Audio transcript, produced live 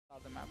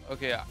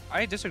Okay,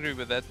 I disagree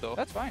with that though.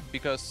 That's fine.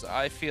 Because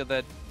I feel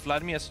that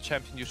Vladimir as a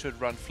champion, you should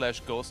run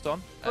Flash Ghost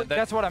on. But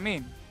that's what I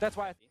mean. That's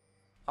why.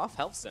 Half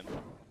helps him.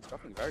 He's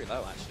dropping very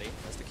low, actually.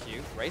 There's the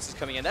Q. Race is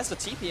coming in. There's the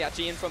TP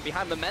actually in from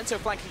behind. Memento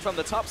flanking from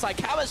the top side.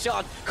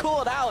 Cabashon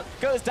called out.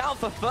 Goes down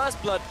for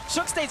first blood.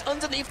 Shook stays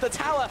underneath the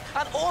tower.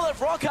 And all of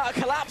Roccat are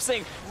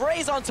collapsing.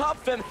 Ray's on top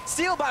of him.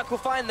 Steelback will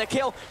find the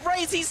kill.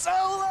 Ray's he's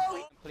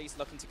solo! Police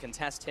looking to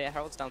contest here.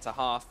 Herald's down to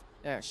half.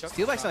 Yeah,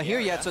 Steelback's not here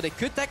yet, so they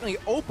could technically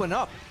open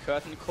up.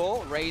 Curtain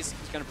call. Ray's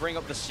going to bring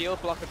up the shield,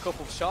 block a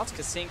couple of shots.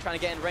 Kasing trying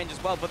to get in range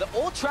as well, but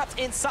they're all trapped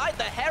inside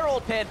the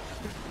Herald pin.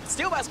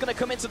 Steelback's going to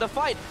come into the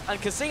fight,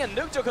 and Kasing and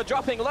Nukduk are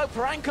dropping low.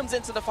 Parang comes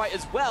into the fight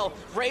as well.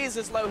 Raze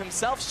is low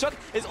himself. Shuk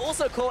is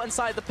also caught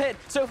inside the pit.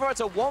 So far,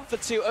 it's a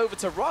 1-for-2 over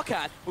to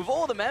Roccat. With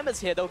all the members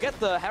here, they'll get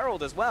the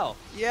Herald as well.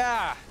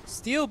 Yeah,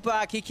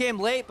 Steelback, he came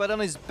late, but on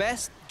his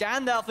best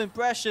Gandalf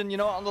impression, you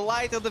know, on the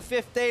light of the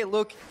 5th day,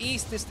 look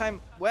east, this time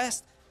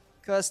west.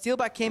 Because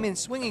Steelback came in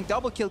swinging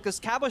double kill because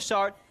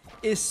Cabashard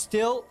is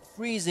still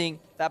freezing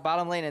that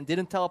bottom lane and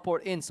didn't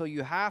teleport in. So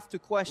you have to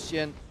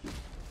question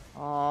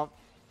how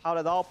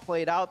that all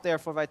played out there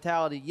for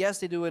Vitality. Yes,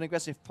 they do an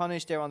aggressive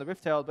punish there on the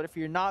Rift Herald, but if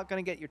you're not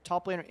going to get your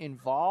top laner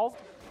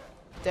involved,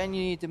 then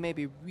you need to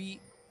maybe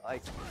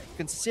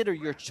consider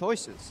your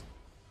choices.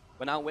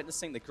 We're now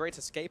witnessing the great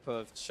escape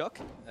of Shuk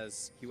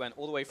as he went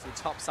all the way through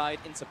top side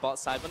into bot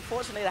side.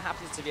 Unfortunately, there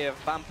happens to be a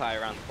vampire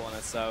around the corner,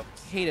 so...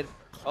 Hate it.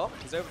 Oh,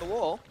 he's over the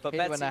wall, but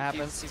Betsy, when that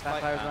happens, he's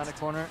vampires around the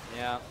corner.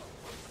 Yeah.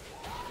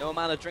 No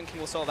amount of drinking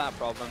will solve that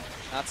problem.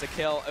 That's a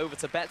kill over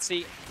to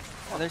Betsy.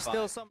 And there's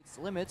still some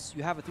limits.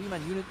 You have a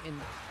 3-man unit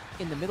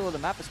in the middle of the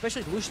map,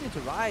 especially Lucian into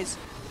Rise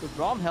with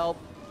Rom help.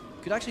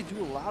 Could actually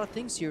do a lot of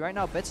things here. Right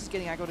now, Betsy's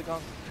getting aggro to go.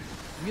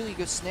 Really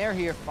good snare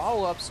here,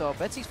 follow-up, so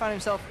Betsy's finding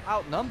himself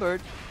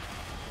outnumbered.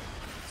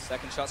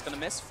 Second shot's going to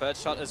miss. Third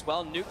shot as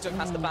well. Nukduk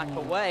has to back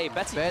away.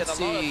 Betsy did a lot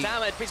of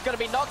damage, but he's going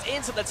to be knocked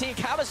into the team.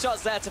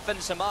 Cabashot's there to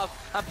finish him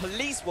off, and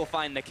Police will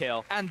find the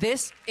kill. And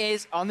this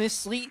is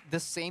honestly the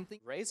same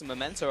thing. Raze and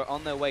Memento are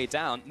on their way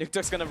down.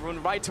 Nukduk's going to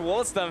run right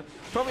towards them.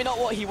 Probably not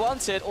what he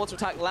wanted. Auto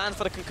attack lands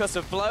for the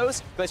concussive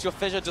blows. Glacial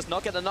Fissure does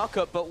not get the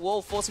knockup, but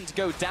will force him to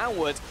go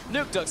downwards.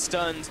 Nukduk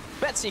stunned.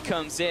 Betsy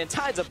comes in.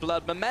 Tides of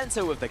blood.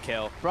 Memento with the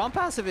kill. Braum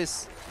passive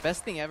is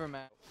best thing ever,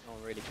 man. No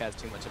one really cares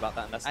too much about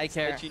that. And that's I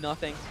care. literally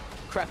nothing.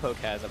 Crepo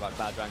cares about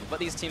Cloud Dragon, but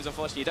these teams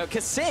unfortunately don't.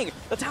 Kasing,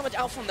 the damage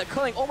out from the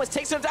culling almost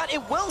takes him down.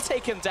 It will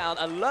take him down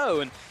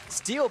alone.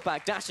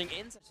 Steelback dashing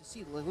in.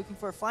 See, looking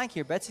for a flank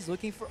here. Betsy's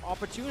looking for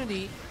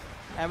opportunity.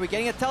 And we're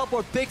getting a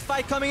teleport. Big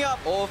fight coming up.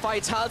 All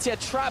Vitality are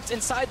trapped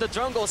inside the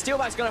jungle.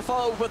 Steelback's going to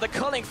follow with the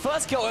culling.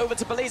 First kill over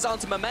to Belize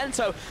onto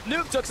Memento.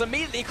 Nukduk's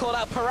immediately called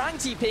out. Parang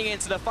TPing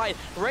into the fight.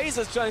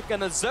 Razor's going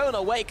to zone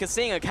away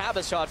Kasing and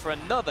Cabashard for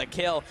another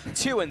kill.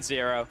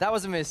 2-0. That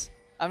was a miss.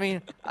 I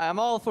mean, I'm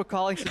all for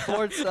calling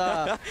supports,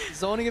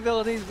 zoning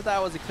abilities, but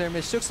that was a clear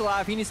miss. Shook's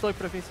alive, he needs to look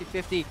for the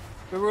 50-50.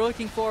 But we're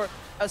looking for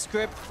a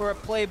script, for a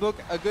playbook,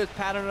 a good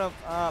pattern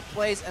of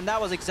plays, and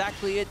that was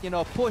exactly it. You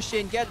know, push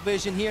in, get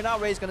vision here. Now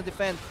Ray's going to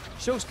defend.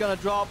 Shook's going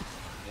to drop.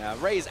 Yeah,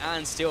 Raze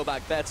and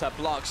Steelback there to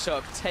block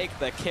Shuk, take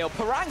the kill.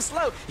 Parang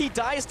slow, he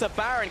dies to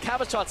Baron.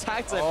 Cabashard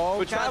tags him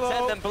with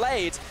Transcendent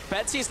Blades.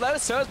 Betsy's low,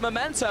 so is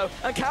Memento.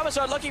 And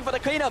Cabashard looking for the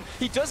cleanup.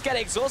 He does get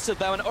exhausted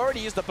though and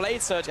already used the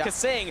Blade Surge. Yeah.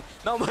 Kasing,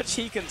 not much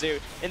he can do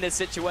in this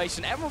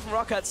situation. Everyone from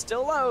Roccat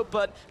still low,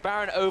 but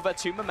Baron over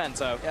to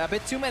Memento. Yeah, a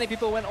bit too many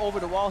people went over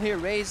the wall here.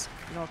 Raze,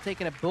 you know,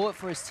 taking a bullet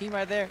for his team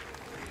right there.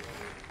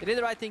 They did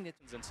the right thing.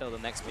 Until the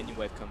next minion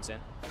wave comes in.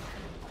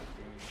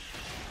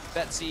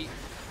 Betsy.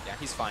 Yeah,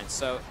 he's fine.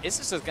 So it's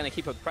just going to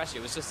keep up pressure.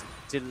 It was just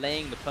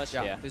delaying the push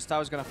here. This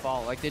tower's going to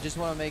fall. Like, they just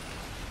want to make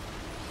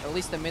at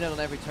least a minute on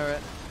every turret.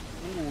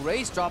 Ooh,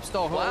 Raze drops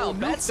though. Wow,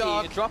 Betsy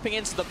dropping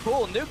into the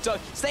pool. Nukduk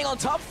staying on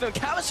top of him.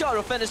 Cabashard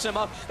will finish him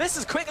off. This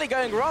is quickly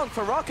going wrong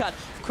for Roccat.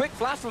 Quick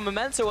flash from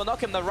Memento will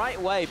knock him the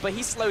right way, but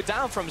he's slowed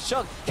down from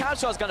Shuk.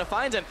 Cabashard's going to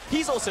find him.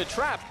 He's also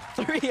trapped.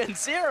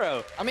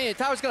 3-0. I mean, the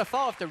tower's going to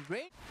fall off the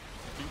ring.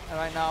 And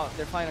right now,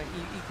 they're finding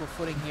equal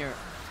footing here.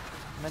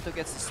 Memento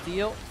gets the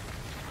steal.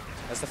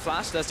 There's the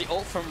flash, there's the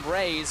ult from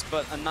Raze,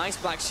 but a nice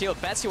black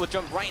shield. Betsy will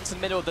jump right into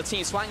the middle of the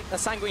team. A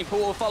Sanguine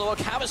Pool will follow up.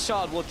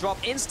 Cabashard will drop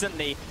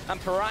instantly, and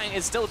Parang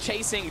is still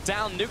chasing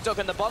down Nukduk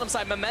on the bottom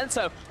side.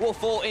 Memento will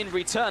fall in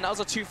return. That was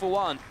a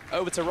 2-for-1.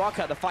 Over to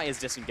Roccat, the fight is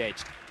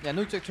disengaged. Yeah,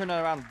 Nukduk turned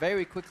that around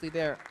very quickly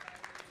there.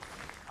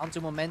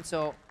 Onto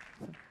Memento,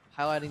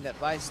 highlighting that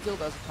Rise still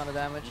does a ton of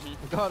damage,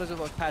 regardless of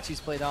what patch he's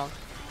played on.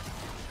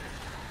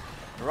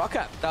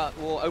 Roccat, that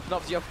will open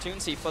up the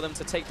opportunity for them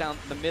to take down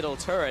the middle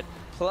turret.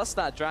 Plus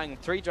that dragon,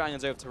 3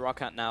 dragons over to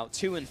Roccat now,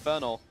 2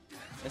 Infernal.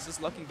 This is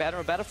looking better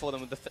and better for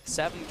them with the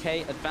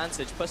 7k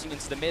advantage pushing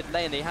into the mid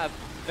lane. They have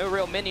no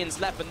real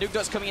minions left, but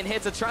Nukduk's coming in here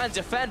to try and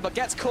defend, but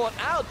gets caught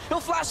out. He'll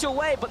flash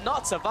away, but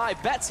not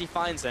survive. Betsy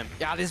finds him.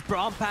 Yeah, this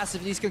Braum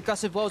passive, these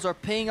concussive blows are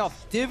paying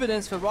off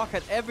dividends for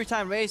Roccat. Every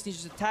time Raze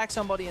needs to attack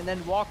somebody and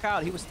then walk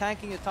out. He was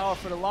tanking the tower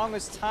for the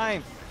longest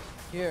time.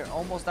 Here,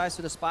 almost dies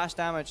to the splash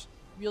damage.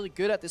 Really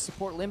good at this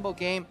support limbo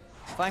game.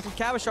 Flank from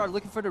Cabashard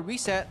looking for the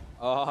reset.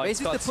 Oh,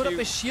 basically to put up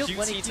a shield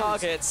when he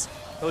targets.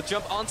 He'll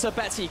jump onto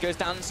Betsy, goes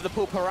down into the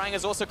pool. Parang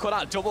is also caught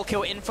out. Double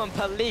kill in from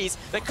Police.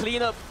 The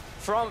cleanup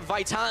from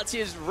Vitality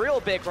is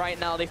real big right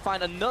now. They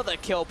find another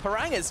kill.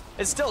 Parang is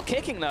still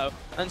kicking though.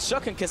 And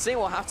Shook and Kasing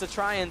will have to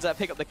try and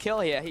pick up the kill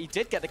here. He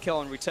did get the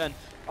kill in return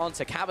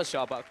onto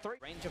Cabashard, but 3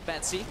 range of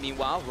Betsy.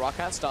 Meanwhile,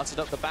 Roccat started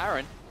up the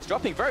Baron. It's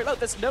dropping very low.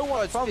 There's no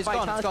one from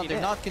Vitality. It's gone.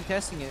 They're not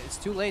contesting it. It's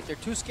too late. They're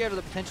too scared of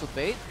the potential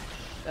bait.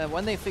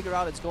 When they figure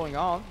out it's going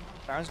on,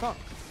 Baron's gone.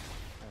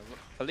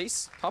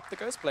 Police popped the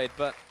Ghost Blade,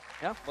 but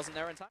yeah, wasn't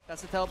there in time.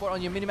 That's the teleport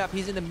on your minimap.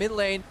 He's in the mid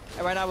lane,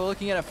 and right now we're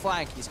looking at a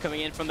flank. He's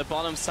coming in from the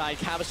bottom side.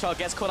 Cabashard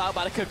gets caught out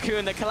by the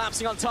Cocoon. They're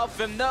collapsing on top of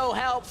him. No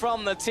help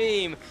from the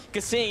team.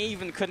 Kasing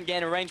even couldn't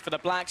get in range for the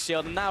Black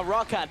Shield. And now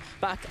Roccat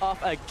back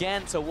off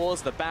again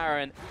towards the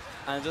Baron.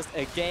 And just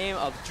a game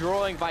of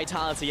drawing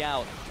Vitality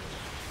out.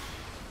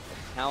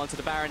 Now onto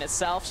the Baron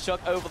itself.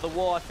 Shook over the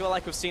wall. I feel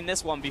like we've seen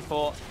this one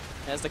before.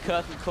 There's the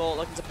curtain call,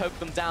 looking to poke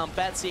them down.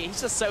 Betsy, he's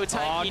just so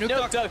tanky.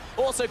 Nukdog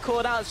also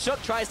caught out. Shook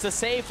tries to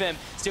save him.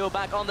 Still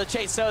back on the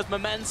chase, so is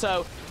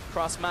Memento.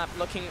 Cross map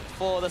looking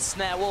for the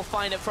snare. We'll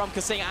find it from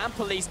Kasing and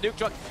Police.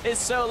 Nukdog is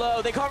so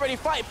low, they can't really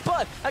fight,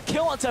 but a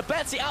kill onto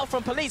Betsy out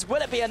from Police.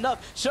 Will it be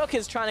enough? Shook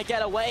is trying to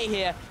get away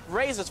here.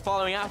 Razor's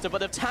following after, but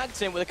they've tagged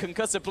him with the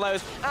concussive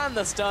blows and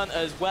the stun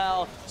as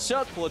well.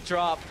 Shook will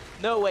drop.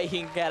 No way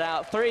he can get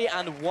out.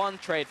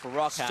 3-1 trade for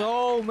Roccat.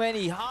 So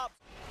many hops.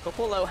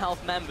 Couple low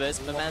health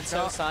members.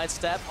 Memento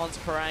sidestep onto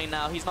Parang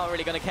now. He's not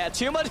really going to care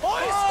too much. Oh,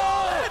 he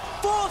stole it!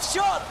 Fourth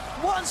shot!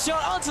 One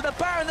shot onto the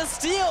Baron. The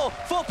steal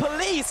for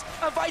Police.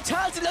 And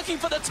Vitality looking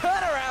for the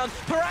turnaround.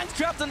 Parang's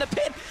trapped in the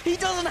pit. He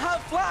doesn't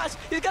have flash.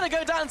 He's going to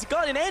go down to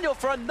Guardian Angel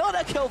for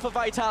another kill for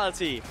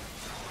Vitality.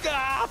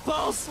 Ah,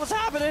 Pulse, what's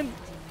happening?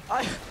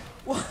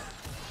 Look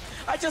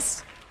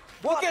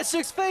at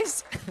Shook's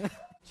face.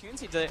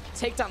 Opportunity to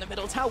take down the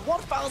middle tower.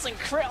 1,000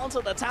 crit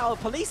onto the tower.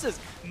 Police is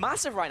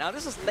massive right now.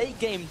 This is late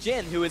game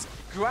Jin, who is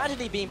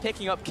gradually been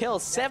picking up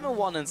kills. 7,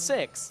 1, and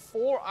 6.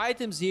 4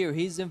 items here.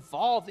 He's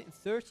involved in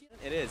 13.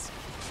 It is.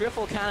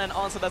 Triple cannon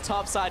onto the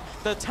top side.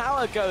 The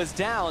tower goes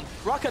down.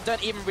 Roccat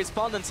don't even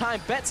respond in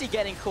time. Betsy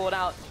getting caught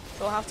out.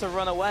 They'll have to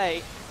run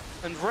away.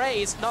 And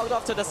Ray's knocked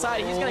off to the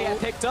side. He's going to get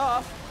picked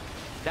off.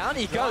 Down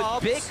he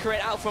goes, big crit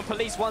out from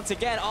Police once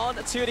again on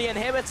to the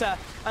inhibitor.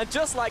 And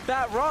just like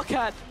that,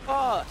 Roccat,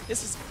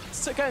 this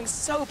is going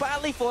so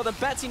badly for them.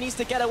 Betsy needs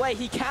to get away,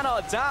 he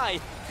cannot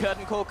die.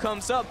 Curtain call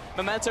comes up,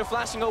 Memento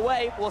flashing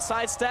away, will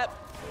sidestep.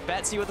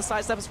 Betsy with the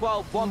sidestep as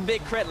well. One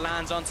big crit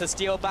lands onto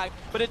Steelback,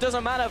 but it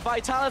doesn't matter.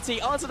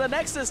 Vitality onto the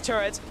Nexus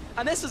turret,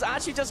 and this is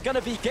actually just going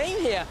to be game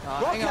here.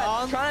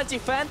 Roccat trying to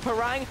defend.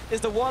 Parang is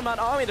the one-man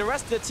army. The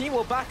rest of the team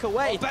will back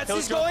away.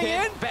 Betsy's going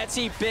in.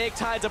 Betsy, big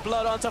tides of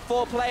blood onto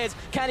 4 players.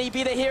 Can he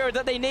be the hero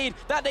that they need,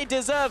 that they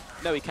deserve?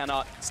 No, he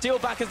cannot.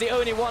 Steelback is the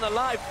only one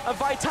alive. And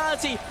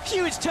Vitality,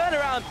 huge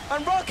turnaround,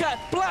 and Roccat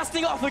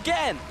blasting off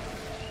again.